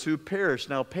those who perish.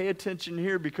 Now pay attention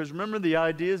here, because remember, the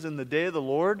idea is in the day of the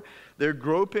Lord, they're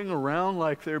groping around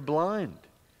like they're blind.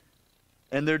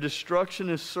 And their destruction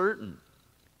is certain.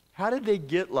 How did they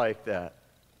get like that?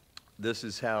 This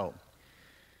is how.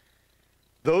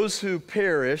 Those who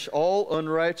perish, all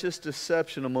unrighteous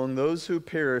deception among those who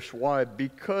perish. Why?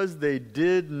 Because they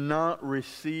did not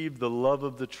receive the love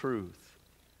of the truth.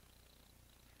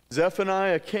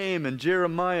 Zephaniah came, and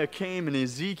Jeremiah came, and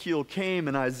Ezekiel came,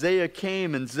 and Isaiah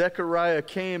came, and Zechariah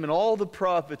came, and all the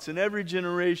prophets in every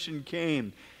generation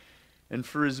came. And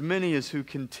for as many as who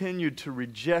continued to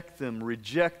reject them,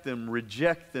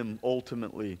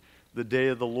 ultimately, the day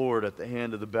of the Lord at the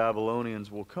hand of the Babylonians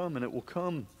will come, and it will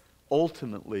come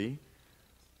ultimately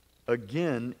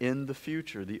again in the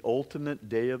future, the ultimate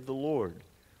day of the Lord.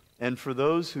 And for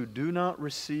those who do not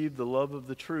receive the love of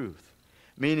the truth,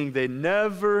 meaning they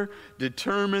never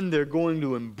determine they're going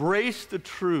to embrace the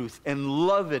truth and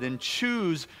love it and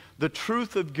choose the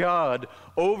truth of God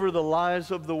over the lies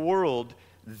of the world,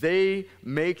 they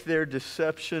make their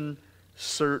deception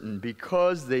certain,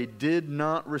 because they did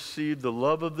not receive the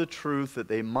love of the truth that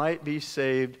they might be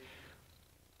saved.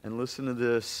 And listen to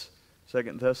this,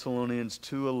 2 Thessalonians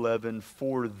 2:11,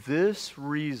 for this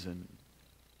reason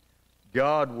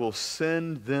God will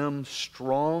send them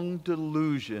strong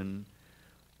delusion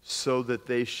so that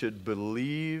they should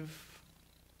believe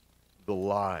the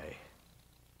lie,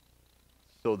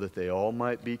 so that they all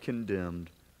might be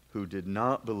condemned who did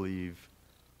not believe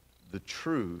the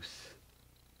truth,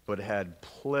 but had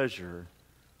pleasure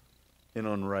in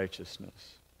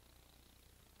unrighteousness.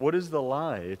 What is the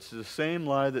lie? It's the same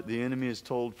lie that the enemy has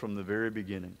told from the very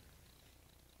beginning.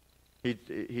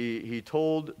 He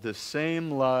told the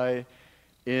same lie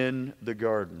in the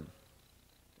garden.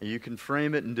 You can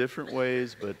frame it in different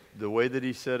ways, but the way that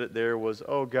he said it there was,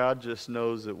 oh, God just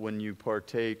knows that when you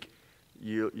partake,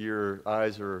 your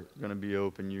eyes are going to be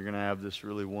open. You're going to have this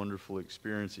really wonderful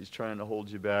experience. He's trying to hold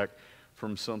you back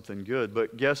from something good.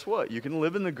 But guess what? You can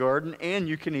live in the garden and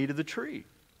you can eat of the tree.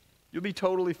 You'll be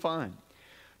totally fine.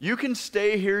 You can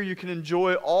stay here. You can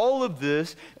enjoy all of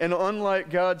this. And unlike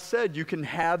God said, you can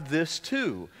have this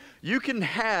too. You can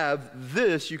have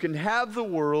this, you can have the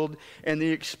world and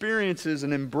the experiences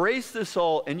and embrace this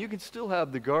all, and you can still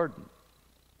have the garden.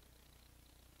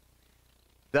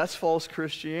 That's false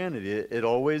Christianity. It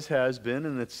always has been,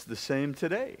 and it's the same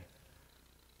today.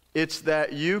 It's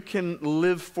that you can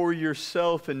live for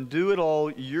yourself and do it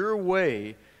all your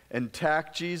way and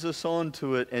tack Jesus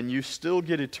onto it, and you still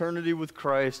get eternity with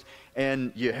Christ,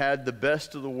 and you had the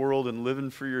best of the world and living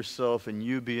for yourself and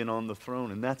you being on the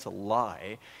throne. And that's a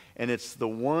lie. And it's the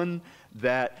one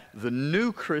that the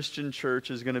new Christian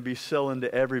church is going to be selling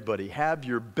to everybody. Have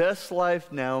your best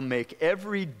life now. Make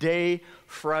every day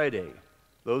Friday.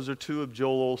 Those are two of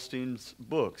Joel Osteen's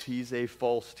books. He's a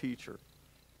false teacher.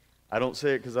 I don't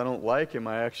say it because I don't like him.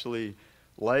 I actually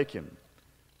like him.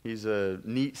 He's a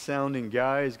neat-sounding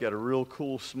guy. He's got a real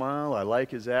cool smile. I like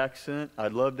his accent.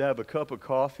 I'd love to have a cup of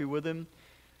coffee with him.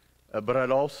 But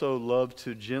I'd also love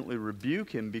to gently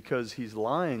rebuke him because he's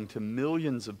lying to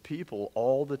millions of people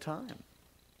all the time.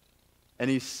 And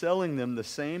he's selling them the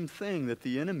same thing that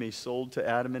the enemy sold to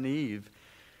Adam and Eve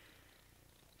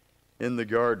in the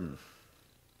garden.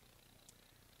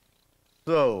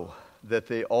 So that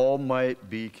they all might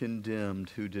be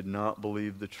condemned who did not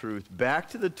believe the truth. Back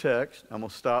to the text. I'm going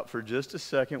to stop for just a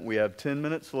second. We have 10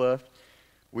 minutes left.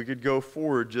 We could go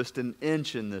forward just an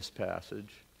inch in this passage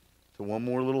to one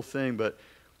more little thing, but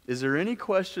is there any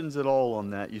questions at all on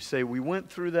that? You say, we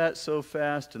went through that so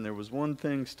fast and there was one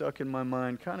thing stuck in my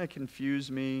mind, kind of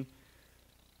confused me.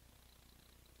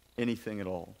 Anything at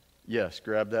all? Yes,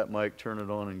 grab that mic, turn it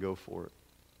on, and go for it.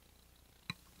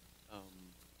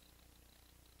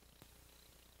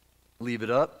 Leave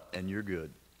it up, and you're good.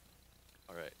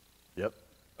 All right. Yep.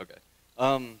 Okay.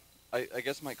 I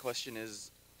guess my question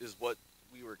is what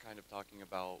we were kind of talking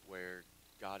about where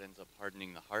God ends up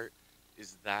hardening the heart,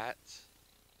 is that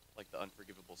like the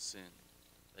unforgivable sin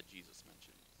that Jesus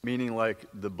mentioned? Meaning like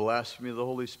the blasphemy of the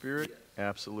Holy Spirit? Yes.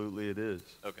 Absolutely it is.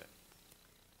 Okay.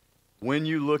 When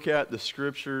you look at the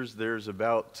Scriptures, there's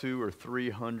about 200 or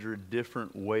 300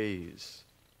 different ways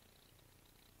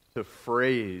to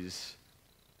phrase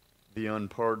the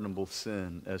unpardonable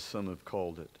sin, as some have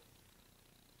called it.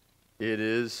 It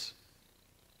is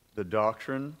the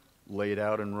doctrine laid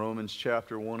out in Romans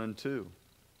chapter 1 and 2.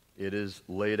 It is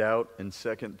laid out in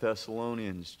 2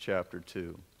 Thessalonians chapter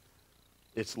 2.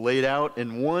 It's laid out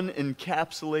in one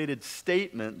encapsulated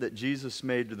statement that Jesus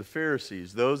made to the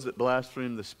Pharisees. Those that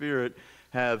blaspheme the Spirit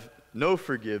have no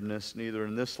forgiveness, neither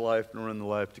in this life nor in the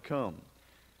life to come.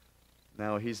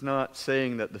 Now, he's not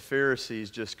saying that the Pharisees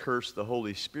just cursed the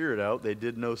Holy Spirit out. They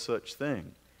did no such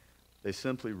thing. They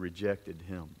simply rejected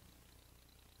him.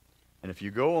 And if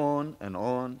you go on and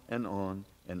on and on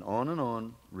and on and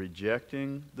on,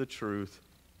 rejecting the truth,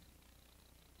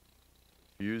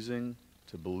 refusing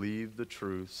to believe the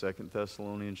truth, 2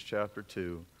 Thessalonians chapter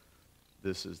 2,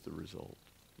 this is the result.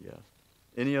 Yes.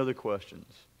 Any other questions?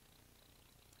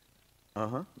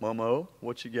 Mama O,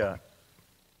 what you got?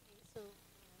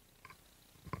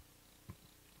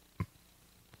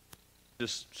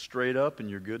 Just straight up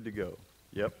and you're good to go.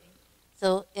 Yep.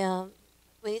 So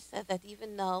when you said that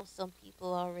even now some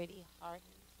people are already hardened,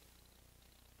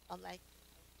 like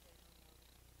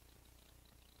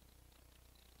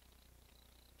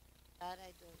that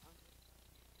I don't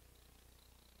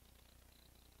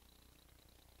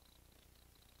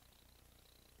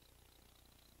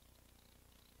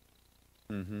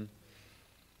understand.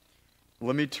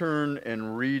 Let me turn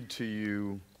and read to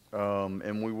you.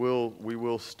 And we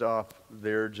will stop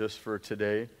there just for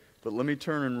today. But let me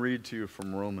turn and read to you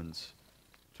from Romans.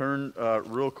 Turn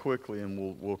real quickly,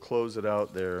 and we'll close it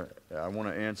out there. I want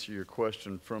to answer your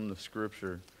question from the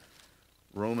Scripture.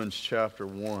 Romans chapter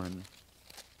 1.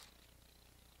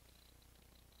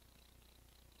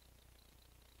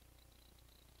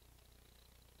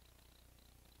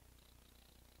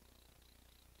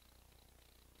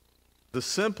 The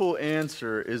simple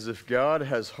answer is if God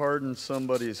has hardened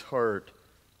somebody's heart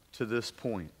to this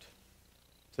point,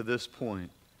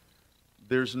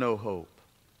 there's no hope.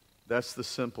 That's the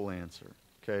simple answer,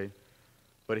 okay?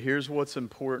 But here's what's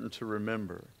important to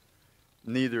remember.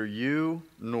 Neither you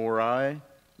nor I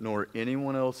nor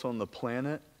anyone else on the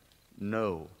planet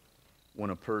know when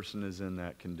a person is in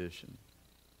that condition.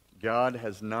 God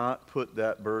has not put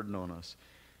that burden on us.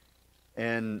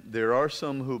 And there are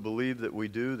some who believe that we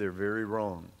do. They're very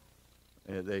wrong.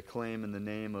 They claim in the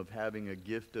name of having a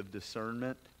gift of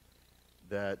discernment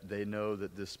that they know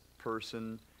that this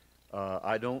person,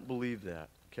 I don't believe that.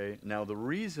 Okay. Now the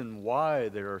reason why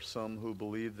there are some who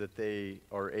believe that they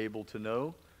are able to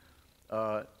know,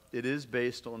 it is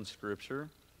based on Scripture.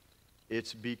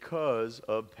 It's because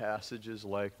of passages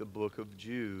like the book of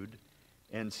Jude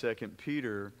and 2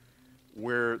 Peter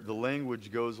where the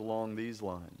language goes along these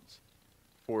lines.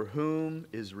 For whom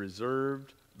is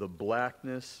reserved the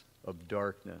blackness of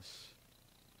darkness.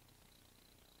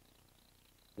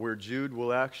 Where Jude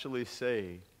will actually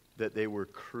say that they were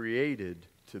created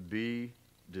to be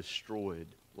destroyed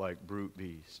like brute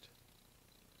beast.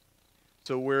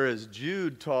 So whereas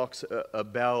Jude talks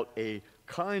about a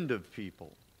kind of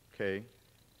people, okay,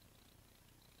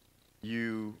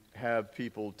 you have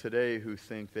people today who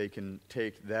think they can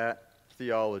take that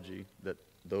theology, that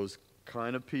those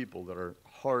kind of people that are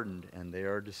hardened and they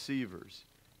are deceivers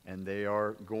and they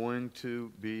are going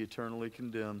to be eternally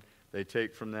condemned, they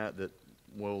take from that,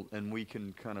 well, and we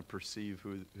can kind of perceive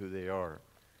who they are.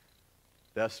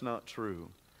 That's not true.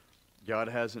 God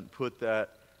hasn't put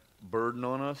that burden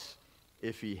on us.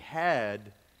 If he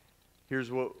had, here's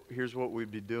what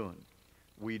we'd be doing.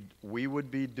 We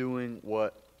would be doing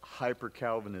what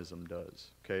hyper-Calvinism does,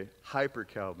 okay?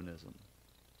 Hyper-Calvinism.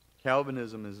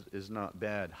 Calvinism is not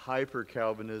bad.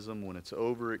 Hyper-Calvinism, when it's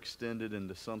overextended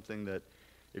into something that,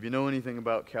 if you know anything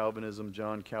about Calvinism,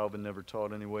 John Calvin never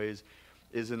taught anyways,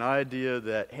 is an idea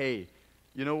that, hey,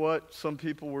 you know what? Some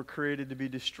people were created to be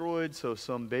destroyed, so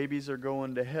some babies are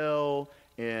going to hell,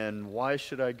 and why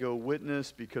should I go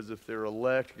witness? Because if they're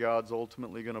elect, God's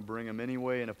ultimately going to bring them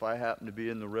anyway, and if I happen to be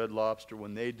in the Red Lobster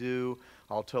when they do,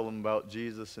 I'll tell them about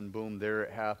Jesus, and boom, there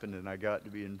it happened, and I got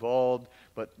to be involved,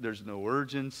 but there's no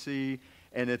urgency.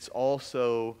 And it's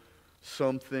also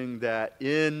something that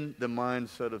in the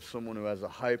mindset of someone who has a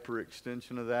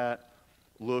hyper-extension of that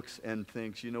looks and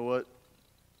thinks, you know what?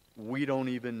 We don't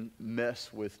even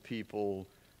mess with people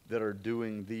that are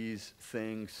doing these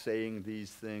things, saying these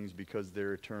things because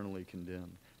they're eternally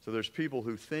condemned. So there's people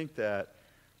who think that,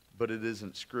 but it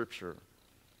isn't Scripture.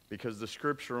 Because the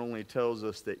Scripture only tells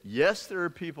us that, yes, there are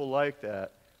people like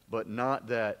that, but not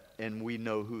that, and we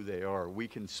know who they are. We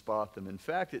can spot them. In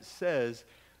fact, it says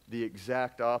the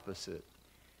exact opposite.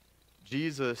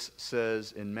 Jesus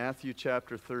says in Matthew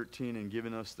chapter 13, and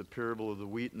giving us the parable of the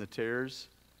wheat and the tares,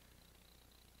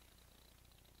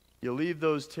 you leave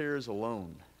those tares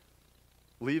alone.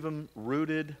 Leave them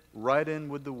rooted right in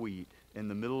with the wheat in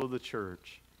the middle of the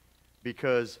church.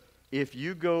 Because if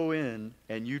you go in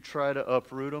and you try to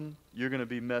uproot them, you're going to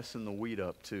be messing the wheat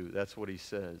up too. That's what he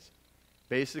says.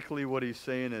 Basically what he's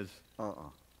saying is,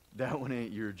 that one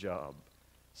ain't your job.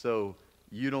 So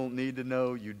you don't need to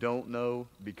know, you don't know,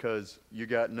 because you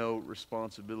got no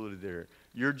responsibility there.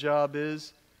 Your job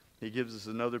is, he gives us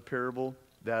another parable,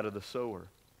 that of the sower.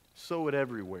 Sow it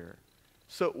everywhere.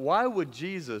 So why would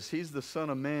Jesus, he's the Son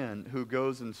of Man who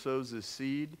goes and sows his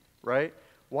seed, right?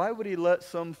 Why would he let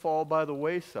some fall by the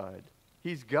wayside?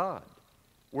 He's God,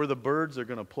 where the birds are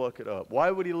going to pluck it up. Why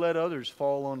would he let others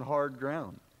fall on hard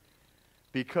ground?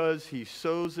 Because he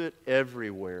sows it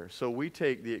everywhere. So we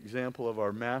take the example of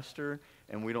our master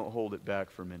and we don't hold it back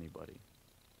from anybody.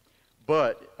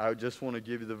 But I just want to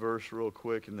give you the verse real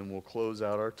quick and then we'll close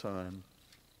out our time.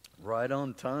 Right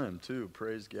on time, too.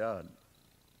 Praise God.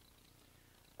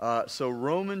 So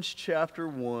Romans chapter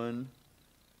 1,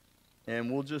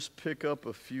 and we'll just pick up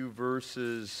a few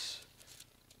verses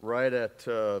right at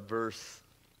verse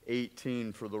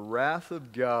 18. For the wrath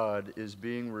of God is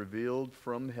being revealed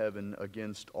from heaven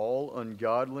against all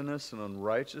ungodliness and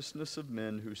unrighteousness of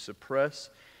men who suppress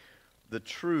the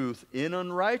truth in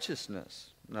unrighteousness.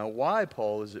 Now, why,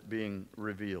 Paul, is it being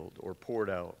revealed or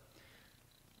poured out?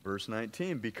 Verse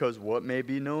 19, because what may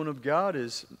be known of God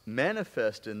is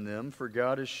manifest in them, for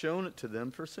God has shown it to them.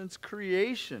 For since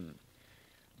creation,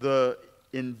 the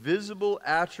invisible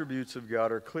attributes of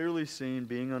God are clearly seen,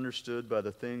 being understood by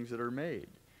the things that are made.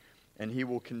 And he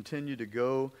will continue to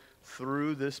go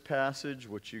through this passage,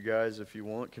 which you guys, if you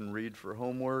want, can read for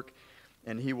homework.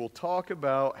 And he will talk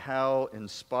about how, in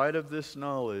spite of this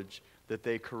knowledge, that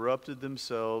they corrupted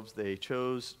themselves, they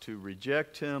chose to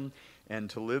reject him, and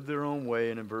to live their own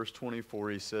way. And in verse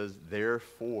 24 he says,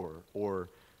 therefore, or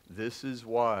this is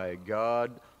why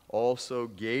God also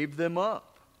gave them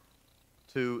up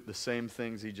to the same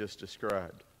things he just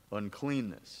described.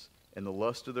 Uncleanness and the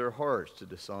lust of their hearts, to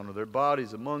dishonor their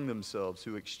bodies among themselves,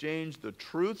 who exchanged the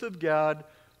truth of God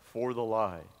for the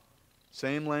lie.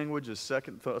 Same language as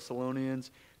 2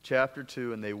 Thessalonians chapter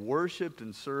 2. And they worshipped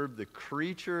and served the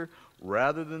creature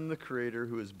rather than the Creator,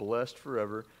 who is blessed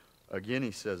forever. Again,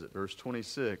 he says it, verse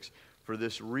 26, for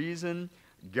this reason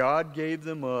God gave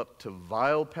them up to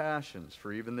vile passions,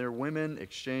 for even their women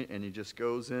exchange, and he just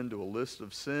goes into a list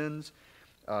of sins,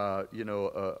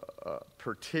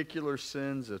 particular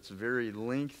sins that's very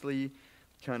lengthy,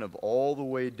 kind of all the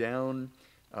way down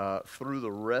through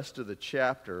the rest of the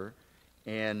chapter.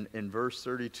 And in verse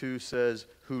 32 says,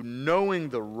 who knowing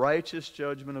the righteous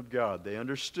judgment of God, they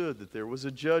understood that there was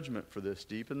a judgment for this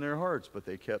deep in their hearts, but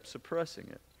they kept suppressing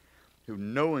it. Who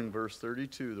knowing, verse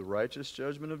 32, the righteous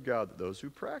judgment of God, that those who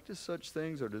practice such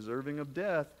things are deserving of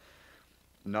death,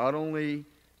 not only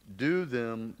do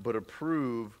them, but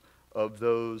approve of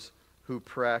those who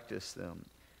practice them.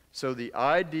 So the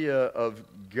idea of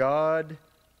God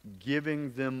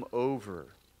giving them over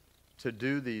to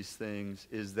do these things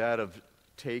is that of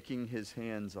taking his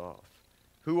hands off.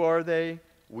 Who are they?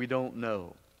 We don't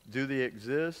know. Do they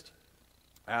exist?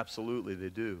 Absolutely they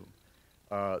do.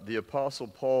 The Apostle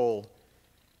Paul,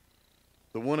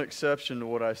 the one exception to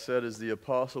what I said is the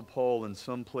Apostle Paul in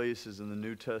some places in the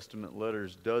New Testament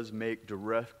letters does make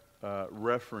direct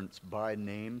reference by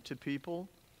name to people.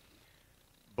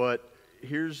 But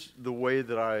here's the way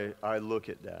that I look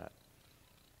at that.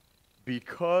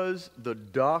 Because the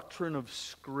doctrine of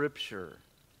Scripture,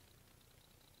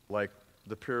 like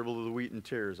the parable of the wheat and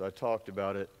tares, I talked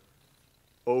about it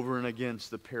over and against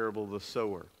the parable of the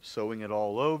sower. Sowing it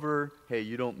all over. Hey,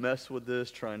 you don't mess with this,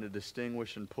 trying to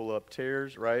distinguish and pull up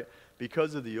tares, right?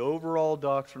 Because of the overall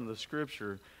doctrine of the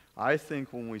Scripture, I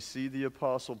think when we see the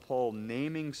Apostle Paul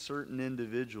naming certain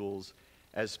individuals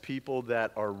as people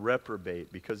that are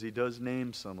reprobate, because he does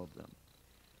name some of them.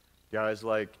 Guys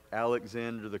like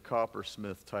Alexander the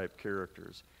coppersmith type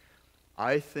characters.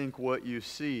 I think what you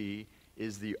see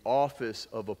is the office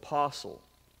of apostle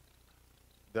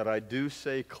that I do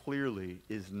say clearly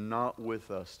is not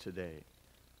with us today.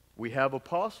 We have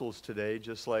apostles today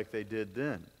just like they did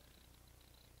then.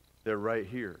 They're right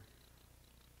here.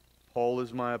 Paul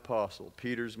is my apostle.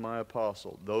 Peter's my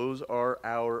apostle. Those are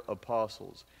our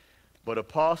apostles. But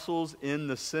apostles in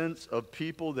the sense of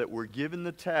people that were given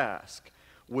the task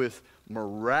with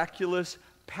miraculous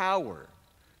power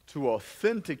to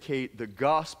authenticate the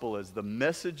gospel as the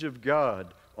message of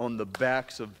God on the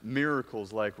backs of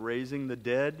miracles like raising the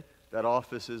dead, that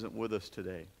office isn't with us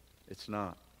today. It's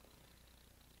not.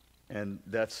 And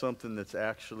that's something that's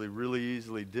actually really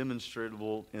easily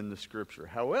demonstratable in the Scripture.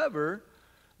 However,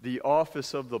 the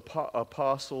office of the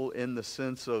apostle in the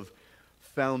sense of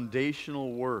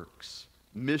foundational works,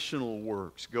 missional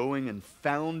works, going and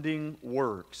founding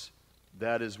works,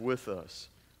 that is with us.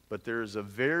 But there's a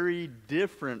very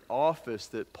different office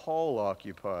that Paul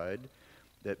occupied,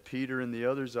 that Peter and the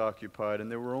others occupied, and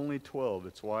there were only 12.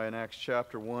 It's why in Acts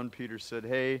chapter 1, Peter said,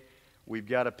 hey, we've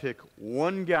got to pick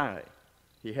one guy.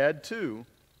 He had two.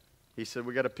 He said,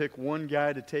 we got to pick one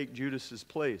guy to take Judas's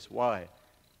place. Why?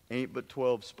 Ain't but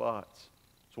 12 spots.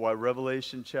 That's why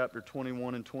Revelation chapter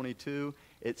 21 and 22,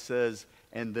 it says,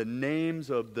 and the names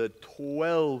of the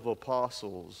 12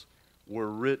 apostles were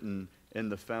written in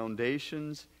the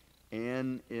foundations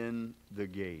and in the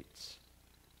gates.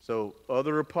 So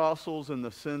other apostles in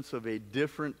the sense of a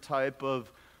different type of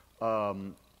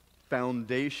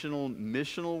foundational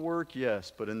missional work,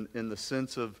 yes, but in the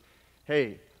sense of,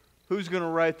 hey, who's going to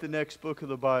write the next book of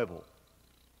the Bible?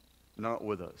 Not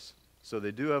with us. So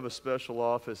they do have a special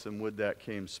office, and with that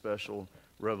came special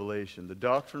revelation. The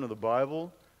doctrine of the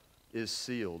Bible is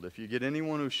sealed. If you get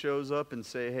anyone who shows up and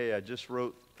say, hey, I just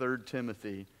wrote 3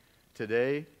 Timothy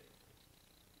today,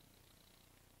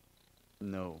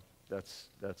 no, that's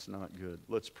not good.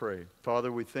 Let's pray.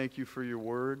 Father, we thank you for your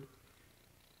word.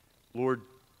 Lord,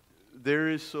 there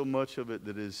is so much of it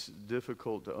that is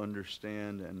difficult to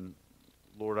understand, and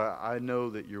Lord, I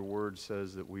know that your word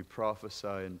says that we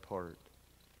prophesy in part,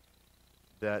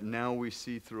 that now we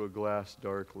see through a glass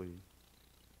darkly,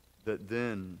 that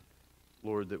then,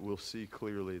 Lord, that we'll see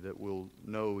clearly, that we'll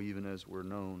know even as we're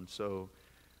known. So,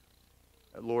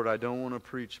 Lord, I don't want to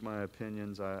preach my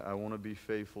opinions. I want to be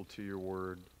faithful to your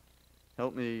word.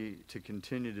 Help me to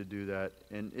continue to do that.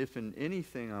 And if in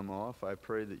anything I'm off, I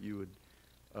pray that you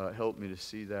would help me to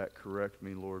see that, correct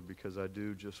me, Lord, because I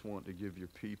do just want to give your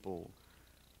people,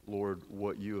 Lord,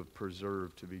 what you have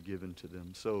preserved to be given to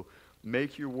them. So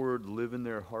make your word live in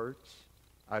their hearts.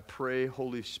 I pray,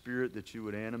 Holy Spirit, that you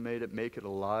would animate it, make it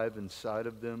alive inside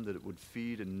of them, that it would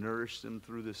feed and nourish them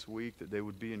through this week, that they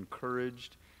would be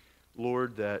encouraged,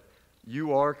 Lord, that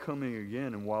you are coming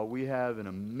again. And while we have an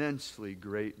immensely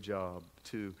great job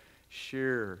to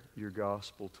share your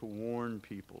gospel, to warn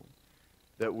people,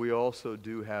 that we also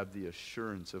do have the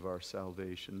assurance of our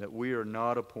salvation, that we are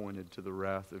not appointed to the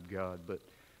wrath of God, but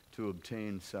to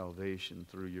obtain salvation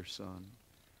through your Son.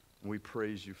 We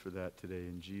praise you for that today.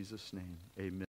 In Jesus' name, amen.